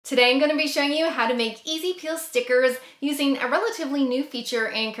Today I'm going to be showing you how to make easy peel stickers using a relatively new feature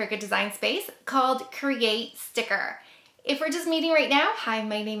in Cricut Design Space called Create Sticker. If we're just meeting right now, hi,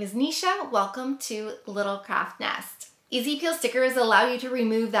 my name is Nisha. Welcome to Little Craft Nest. Easy peel stickers allow you to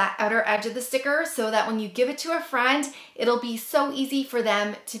remove that outer edge of the sticker so that when you give it to a friend, it'll be so easy for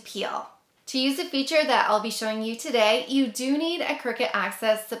them to peel. To use the feature that I'll be showing you today, you do need a Cricut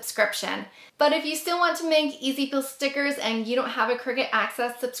Access subscription. But if you still want to make easy peel stickers and you don't have a Cricut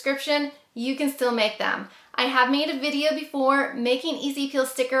Access subscription, you can still make them. I have made a video before making easy peel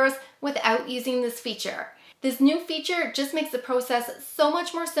stickers without using this feature. This new feature just makes the process so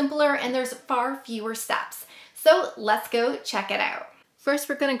much more simpler and there's far fewer steps. So let's go check it out. First,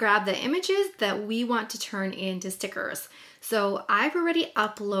 we're going to grab the images that we want to turn into stickers. So I've already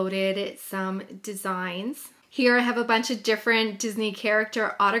uploaded some designs. Here I have a bunch of different Disney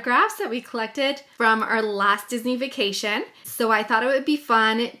character autographs that we collected from our last Disney vacation. So I thought it would be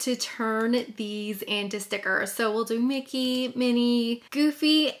fun to turn these into stickers. So we'll do Mickey, Minnie,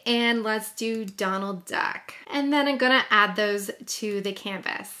 Goofy, and let's do Donald Duck. And then I'm gonna add those to the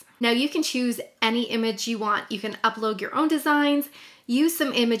canvas. Now you can choose any image you want. You can upload your own designs, use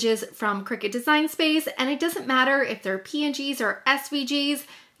some images from Cricut Design Space, and it doesn't matter if they're PNGs or SVGs,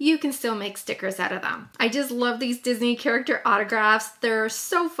 you can still make stickers out of them. I just love these Disney character autographs. They're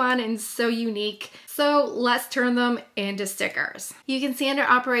so fun and so unique. So let's turn them into stickers. You can see under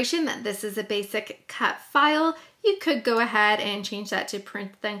operation that this is a basic cut file. You could go ahead and change that to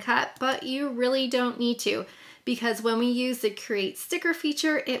print then cut, but you really don't need to, because when we use the create sticker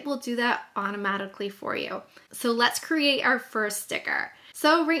feature, it will do that automatically for you. So let's create our first sticker.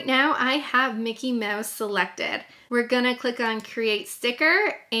 So right now I have Mickey Mouse selected. We're gonna click on create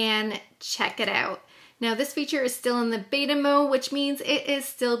sticker and check it out. Now this feature is still in the beta mode, which means it is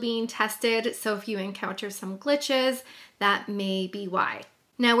still being tested. So if you encounter some glitches, that may be why.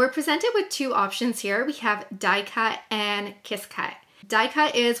 Now we're presented with two options here. We have die cut and kiss cut. Die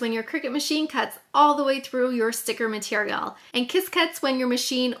cut is when your Cricut machine cuts all the way through your sticker material, and kiss cut's when your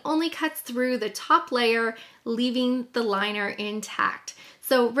machine only cuts through the top layer, leaving the liner intact.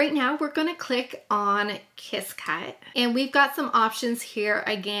 So right now we're gonna click on kiss cut, and we've got some options here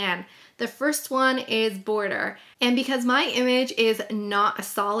again. The first one is border, and because my image is not a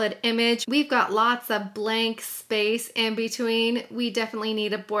solid image, we've got lots of blank space in between. We definitely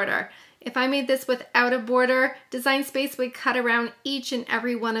need a border. If I made this without a border, Design Space would cut around each and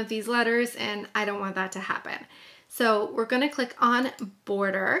every one of these letters, and I don't want that to happen. So we're gonna click on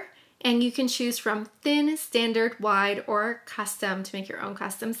border, and you can choose from thin, standard, wide, or custom to make your own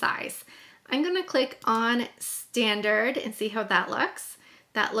custom size. I'm gonna click on standard and see how that looks.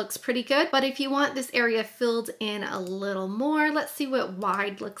 That looks pretty good, but if you want this area filled in a little more, let's see what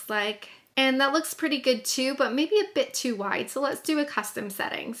wide looks like. And that looks pretty good too, but maybe a bit too wide. So let's do a custom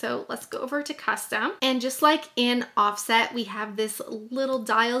setting. So let's go over to custom. And just like in offset, we have this little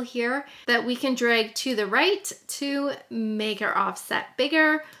dial here that we can drag to the right to make our offset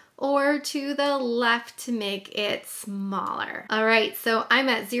bigger, or to the left to make it smaller. All right, so I'm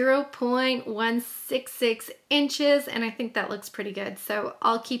at 0.166 inches, and I think that looks pretty good. So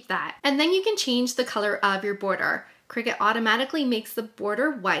I'll keep that. And then you can change the color of your border. Cricut automatically makes the border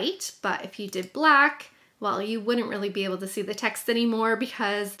white, but if you did black, well, you wouldn't really be able to see the text anymore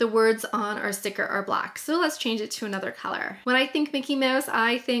because the words on our sticker are black. So let's change it to another color. When I think Mickey Mouse,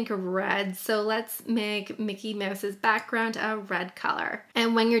 I think red. So let's make Mickey Mouse's background a red color.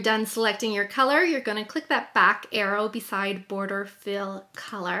 And when you're done selecting your color, you're gonna click that back arrow beside border fill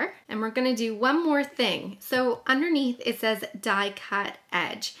color. And we're gonna do one more thing. So underneath it says die cut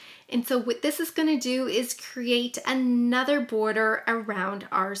edge. And so what this is gonna do is create another border around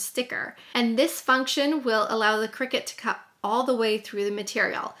our sticker. And this function will allow the Cricut to cut all the way through the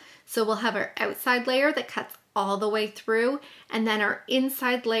material. So we'll have our outside layer that cuts all the way through, and then our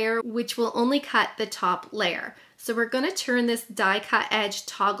inside layer, which will only cut the top layer. So we're gonna turn this die cut edge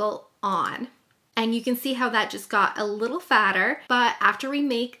toggle on. And you can see how that just got a little fatter, but after we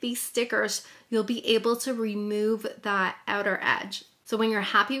make these stickers, you'll be able to remove that outer edge. So when you're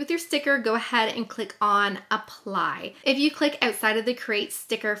happy with your sticker, go ahead and click on apply. If you click outside of the create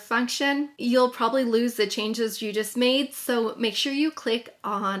sticker function, you'll probably lose the changes you just made. So make sure you click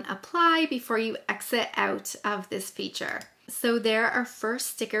on apply before you exit out of this feature. So there, our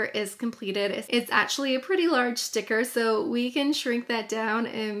first sticker is completed. It's actually a pretty large sticker, so we can shrink that down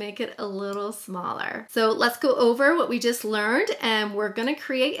and make it a little smaller. So let's go over what we just learned, and we're gonna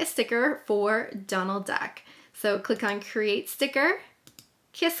create a sticker for Donald Duck. So click on create sticker.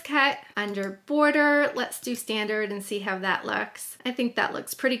 kiss cut under border. Let's do standard and see how that looks. I think that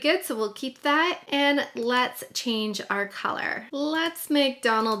looks pretty good, so we'll keep that. And let's change our color. Let's make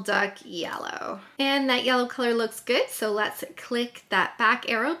Donald Duck yellow. And that yellow color looks good, so let's click that back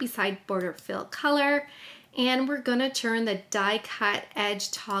arrow beside border fill color. And we're gonna turn the die cut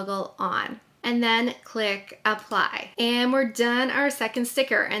edge toggle on. And then click apply. And we're done our second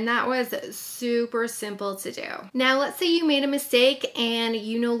sticker, and that was super simple to do. Now let's say you made a mistake and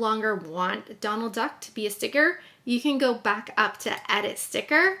you no longer want Donald Duck to be a sticker. You can go back up to edit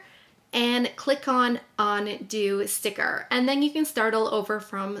sticker and click on undo sticker, and then you can start all over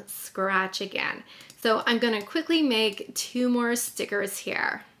from scratch again. So I'm gonna quickly make 2 more stickers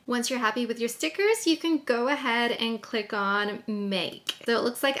here. Once you're happy with your stickers, you can go ahead and click on make. So it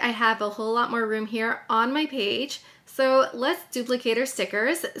looks like I have a whole lot more room here on my page. So let's duplicate our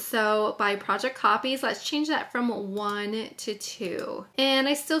stickers. So by project copies, let's change that from 1 to 2. And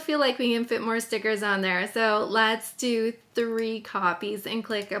I still feel like we can fit more stickers on there. So let's do 3 copies and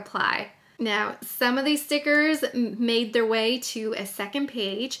click apply. Now, some of these stickers made their way to a second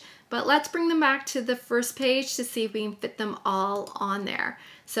page, but let's bring them back to the first page to see if we can fit them all on there.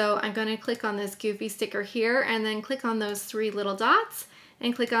 So I'm going to click on this goofy sticker here and then click on those 3 little dots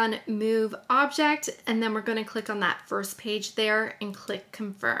and click on move object, and then we're going to click on that first page there and click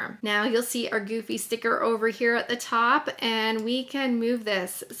confirm. Now you'll see our goofy sticker over here at the top, and we can move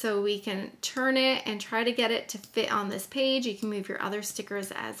this so we can turn it and try to get it to fit on this page. You can move your other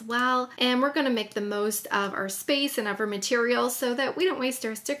stickers as well, and we're going to make the most of our space and of our material so that we don't waste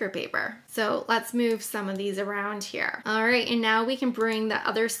our sticker paper. So let's move some of these around here. All right, and now we can bring the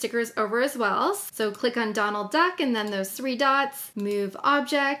other stickers over as well. So click on Donald Duck and then those 3 dots, move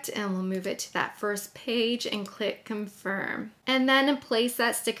object, and we'll move it to that first page and click confirm. And then place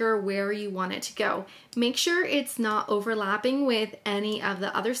that sticker where you want it to go. Make sure it's not overlapping with any of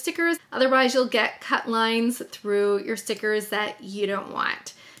the other stickers, otherwise you'll get cut lines through your stickers that you don't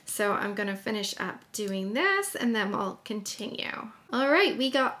want. So I'm gonna finish up doing this and then we'll continue. All right, we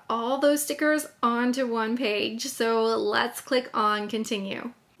got all those stickers onto one page, so let's click on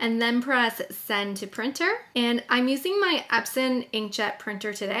continue. And then press send to printer. And I'm using my Epson inkjet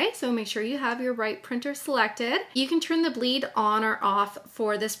printer today, so make sure you have your right printer selected. You can turn the bleed on or off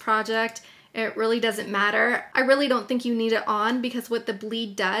for this project. It really doesn't matter. I really don't think you need it on because what the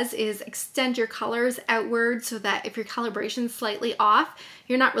bleed does is extend your colors outward so that if your calibration is slightly off,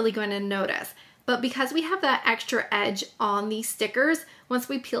 you're not really going to notice. But because we have that extra edge on these stickers, once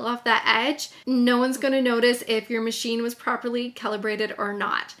we peel off that edge, no one's going to notice if your machine was properly calibrated or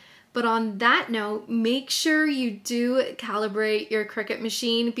not. But on that note, make sure you do calibrate your Cricut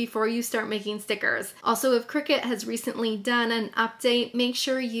machine before you start making stickers. Also, if Cricut has recently done an update, make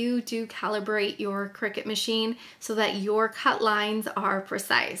sure you do calibrate your Cricut machine so that your cut lines are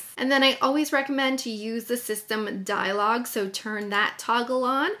precise. And then I always recommend to use the system dialog, so turn that toggle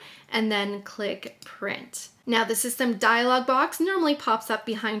on and then click print. Now the system dialog box normally pops up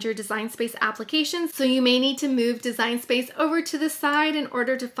behind your Design Space application, so you may need to move Design Space over to the side in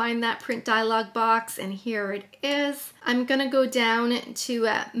order to find that print dialog box, and here it is. I'm gonna go down to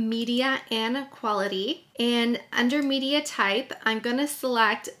media and quality, and under media type, I'm gonna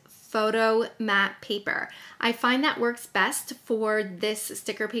select photo matte paper. I find that works best for this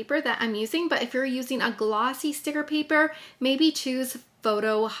sticker paper that I'm using, but if you're using a glossy sticker paper, maybe choose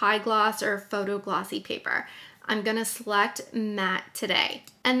photo high gloss or photo glossy paper. I'm gonna select matte today.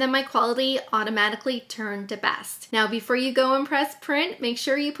 And then my quality automatically turned to best. Now before you go and press print, make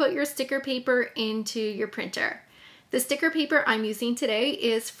sure you put your sticker paper into your printer. The sticker paper I'm using today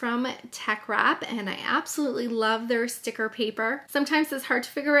is from Tech Wrap, and I absolutely love their sticker paper. Sometimes it's hard to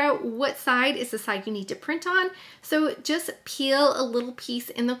figure out what side is the side you need to print on, so just peel a little piece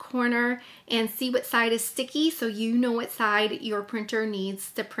in the corner and see what side is sticky so you know what side your printer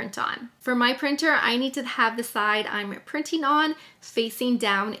needs to print on. For my printer, I need to have the side I'm printing on facing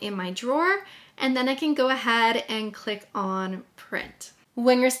down in my drawer, and then I can go ahead and click on print.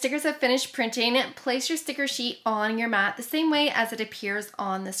 When your stickers have finished printing, place your sticker sheet on your mat the same way as it appears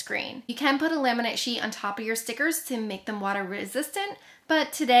on the screen. You can put a laminate sheet on top of your stickers to make them water resistant,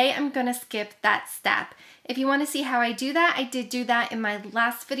 but today I'm gonna skip that step. If you wanna see how I do that, I did do that in my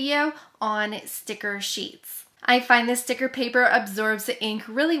last video on sticker sheets. I find this sticker paper absorbs the ink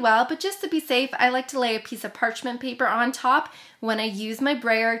really well, but just to be safe, I like to lay a piece of parchment paper on top when I use my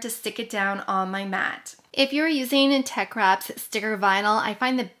brayer to stick it down on my mat. If you're using Tech Wrap's sticker vinyl, I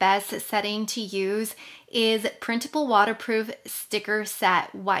find the best setting to use is Printable Waterproof Sticker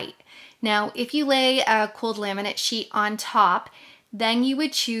Set White. Now, if you lay a cold laminate sheet on top, Then you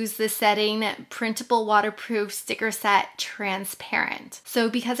would choose the setting Printable Waterproof Sticker Set Transparent. So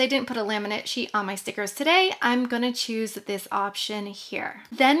because I didn't put a laminate sheet on my stickers today, I'm gonna choose this option here.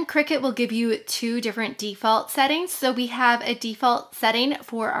 Then Cricut will give you 2 different default settings. So we have a default setting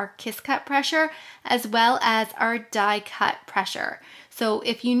for our kiss cut pressure as well as our die cut pressure. So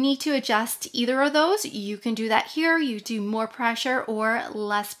if you need to adjust either of those, you can do that here. You do more pressure or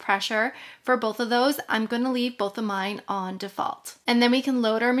less pressure for both of those. I'm going to leave both of mine on default. And then we can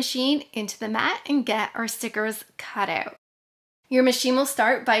load our machine into the mat and get our stickers cut out. Your machine will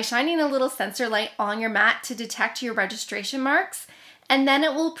start by shining a little sensor light on your mat to detect your registration marks, and then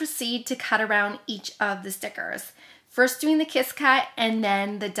it will proceed to cut around each of the stickers. First doing the kiss cut and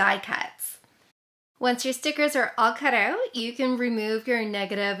then the die cuts. Once your stickers are all cut out, you can remove your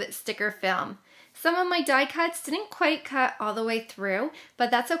negative sticker film. Some of my die cuts didn't quite cut all the way through, but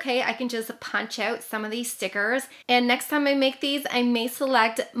that's okay. I can just punch out some of these stickers. And next time I make these, I may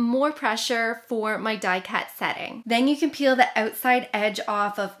select more pressure for my die cut setting. Then you can peel the outside edge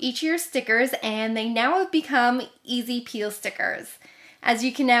off of each of your stickers, and they now have become easy peel stickers, as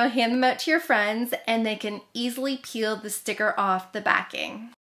you can now hand them out to your friends and they can easily peel the sticker off the backing.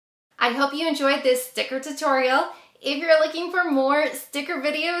 I hope you enjoyed this sticker tutorial. If you're looking for more sticker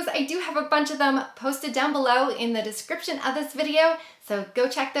videos, I do have a bunch of them posted down below in the description of this video, so go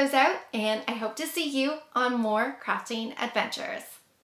check those out, and I hope to see you on more crafting adventures.